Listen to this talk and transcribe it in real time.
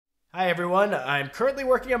Hi everyone, I'm currently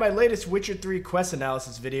working on my latest Witcher 3 quest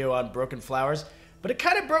analysis video on Broken Flowers, but it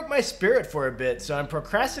kind of broke my spirit for a bit, so I'm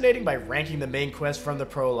procrastinating by ranking the main quest from the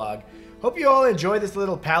prologue. Hope you all enjoy this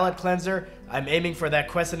little palate cleanser. I'm aiming for that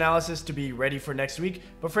quest analysis to be ready for next week,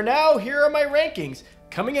 but for now, here are my rankings.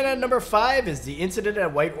 Coming in at number 5 is the incident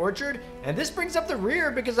at White Orchard, and this brings up the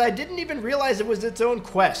rear because I didn't even realize it was its own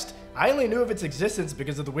quest. I only knew of its existence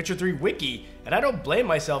because of the Witcher 3 wiki, and I don't blame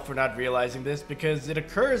myself for not realizing this because it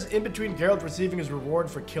occurs in between Geralt receiving his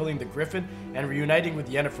reward for killing the Griffin and reuniting with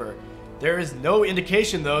Yennefer. There is no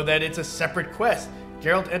indication though that it's a separate quest.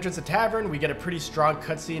 Geralt enters a tavern, we get a pretty strong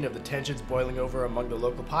cutscene of the tensions boiling over among the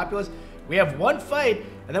local populace. We have one fight,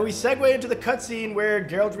 and then we segue into the cutscene where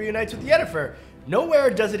Geralt reunites with Yennefer. Nowhere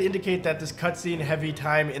does it indicate that this cutscene heavy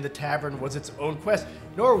time in the tavern was its own quest,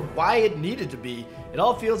 nor why it needed to be. It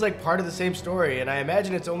all feels like part of the same story, and I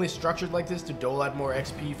imagine it's only structured like this to dole out more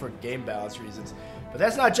XP for game balance reasons. But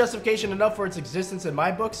that's not justification enough for its existence in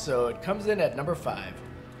my books, so it comes in at number 5.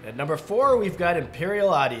 At number 4, we've got Imperial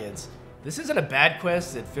Audience. This isn't a bad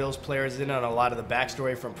quest, it fills players in on a lot of the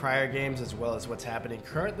backstory from prior games as well as what's happening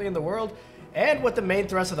currently in the world, and what the main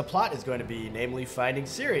thrust of the plot is going to be, namely finding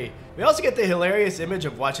Ciri. We also get the hilarious image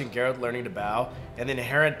of watching Geralt learning to bow, and the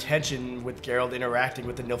inherent tension with Geralt interacting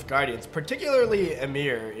with the Nilfgaardians, particularly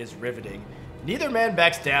Emhyr, is riveting. Neither man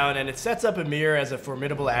backs down, and it sets up Emhyr as a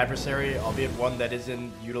formidable adversary, albeit one that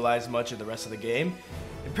isn't utilized much in the rest of the game.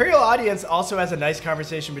 Imperial Audience also has a nice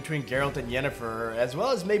conversation between Geralt and Yennefer, as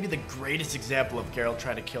well as maybe the greatest example of Geralt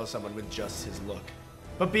trying to kill someone with just his look.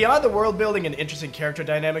 But beyond the world building and interesting character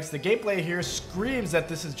dynamics, the gameplay here screams that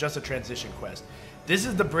this is just a transition quest. This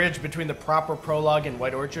is the bridge between the proper prologue in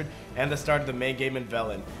White Orchard and the start of the main game in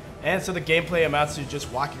Velen. And so the gameplay amounts to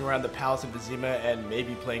just walking around the palace of Vizima and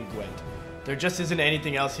maybe playing Gwent. There just isn't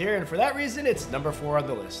anything else here, and for that reason, it's number 4 on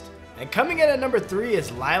the list. And coming in at number 3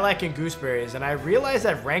 is Lilac and Gooseberries, and I realize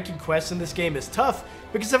that ranking quests in this game is tough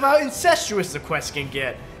because of how incestuous the quests can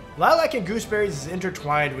get. Lilac and Gooseberries is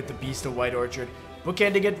intertwined with the Beast of White Orchard,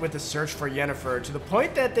 bookending it with the search for Yennefer to the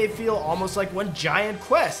point that they feel almost like one giant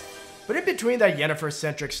quest. But in between that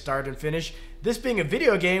Yennefer-centric start and finish, this being a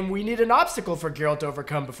video game, we need an obstacle for Geralt to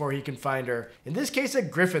overcome before he can find her. In this case, a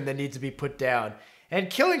griffin that needs to be put down. And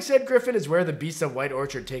killing said griffin is where the Beast of White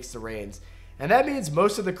Orchard takes the reins. And that means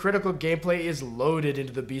most of the critical gameplay is loaded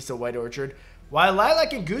into the Beast of White Orchard, while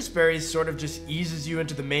Lilac and Gooseberries sort of just eases you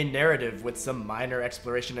into the main narrative with some minor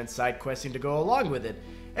exploration and side questing to go along with it.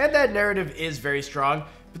 And that narrative is very strong,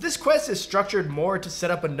 but this quest is structured more to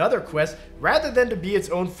set up another quest rather than to be its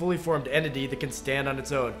own fully formed entity that can stand on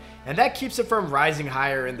its own, and that keeps it from rising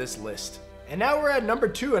higher in this list. And now we're at number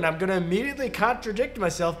 2, and I'm going to immediately contradict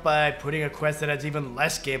myself by putting a quest that has even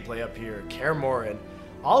less gameplay up here, Kaer Morhen.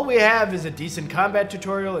 All we have is a decent combat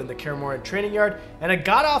tutorial in the Kaer Morhen training yard, and a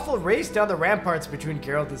god-awful race down the ramparts between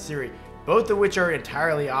Geralt and Ciri, both of which are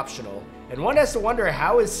entirely optional. And one has to wonder,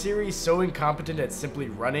 how is Ciri so incompetent at simply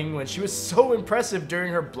running when she was so impressive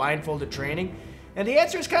during her blindfolded training? And the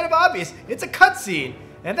answer is kind of obvious, it's a cutscene!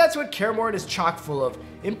 And that's what Kaer Morhen is chock full of,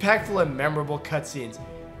 impactful and memorable cutscenes.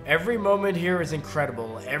 Every moment here is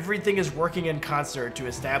incredible, everything is working in concert to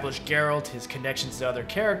establish Geralt, his connections to other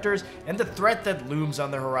characters, and the threat that looms on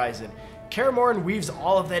the horizon. Kaer Morhen weaves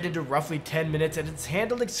all of that into roughly 10 minutes, and it's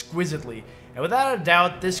handled exquisitely. And without a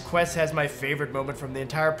doubt, this quest has my favorite moment from the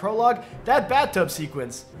entire prologue, that bathtub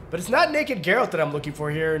sequence. But it's not naked Geralt that I'm looking for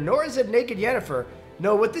here, nor is it naked Yennefer.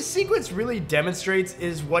 No, what this sequence really demonstrates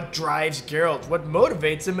is what drives Geralt, what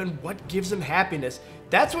motivates him, and what gives him happiness.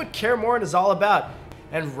 That's what Kaer Morhen is all about.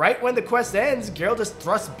 And right when the quest ends, Geralt is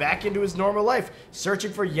thrust back into his normal life,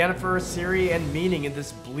 searching for Yennefer, Ciri, and meaning in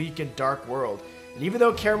this bleak and dark world. And even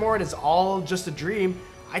though Kaer Morhen is all just a dream,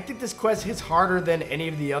 I think this quest hits harder than any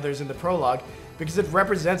of the others in the prologue because it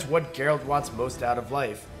represents what Geralt wants most out of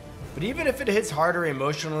life. But even if it hits harder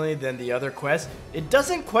emotionally than the other quests, it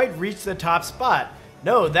doesn't quite reach the top spot.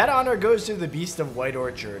 No, that honor goes to the Beast of White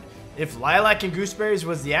Orchard. If Lilac and Gooseberries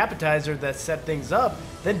was the appetizer that set things up,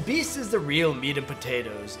 then Beast is the real meat and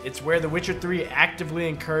potatoes. It's where The Witcher 3 actively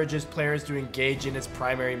encourages players to engage in its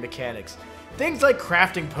primary mechanics. Things like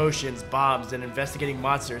crafting potions, bombs, and investigating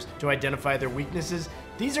monsters to identify their weaknesses,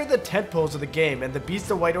 these are the tentpoles of the game, and the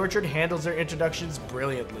Beast of White Orchard handles their introductions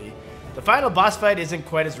brilliantly. The final boss fight isn't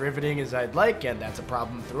quite as riveting as I'd like, and that's a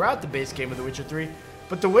problem throughout the base game of The Witcher 3,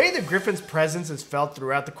 but the way the Griffin's presence is felt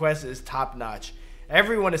throughout the quest is top-notch.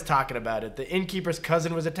 Everyone is talking about it. The innkeeper's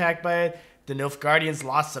cousin was attacked by it, the Nilfgaardians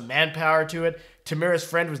lost some manpower to it, Tamira's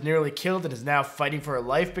friend was nearly killed and is now fighting for her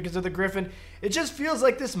life because of the Griffin. It just feels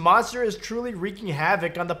like this monster is truly wreaking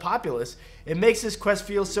havoc on the populace. It makes this quest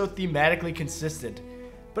feel so thematically consistent.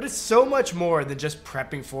 But it's so much more than just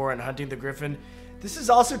prepping for and hunting the Griffin. This is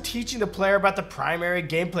also teaching the player about the primary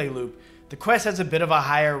gameplay loop. The quest has a bit of a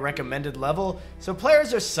higher recommended level, so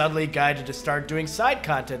players are subtly guided to start doing side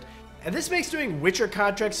content, and this makes doing Witcher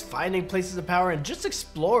contracts, finding places of power, and just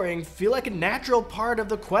exploring feel like a natural part of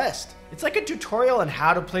the quest. It's like a tutorial on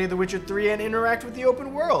how to play The Witcher 3 and interact with the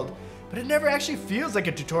open world, but it never actually feels like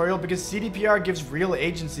a tutorial because CDPR gives real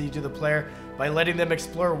agency to the player by letting them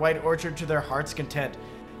explore White Orchard to their heart's content.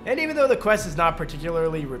 And even though the quest is not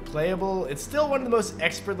particularly replayable, it's still one of the most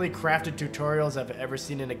expertly crafted tutorials I've ever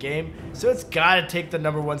seen in a game, so it's gotta take the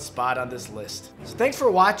 #1 spot on this list. So thanks for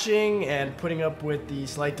watching and putting up with the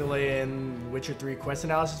slight delay in Witcher 3 quest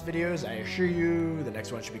analysis videos. I assure you the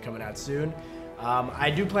next one should be coming out soon. I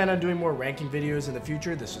do plan on doing more ranking videos in the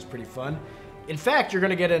future. This was pretty fun. In fact, you're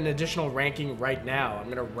gonna get an additional ranking right now. I'm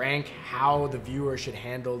gonna rank how the viewer should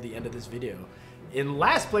handle the end of this video. In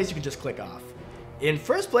last place, you can just click off. In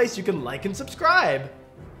first place, you can like and subscribe.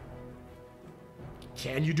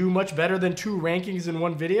 Can you do much better than 2 rankings in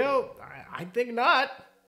one video? I think not.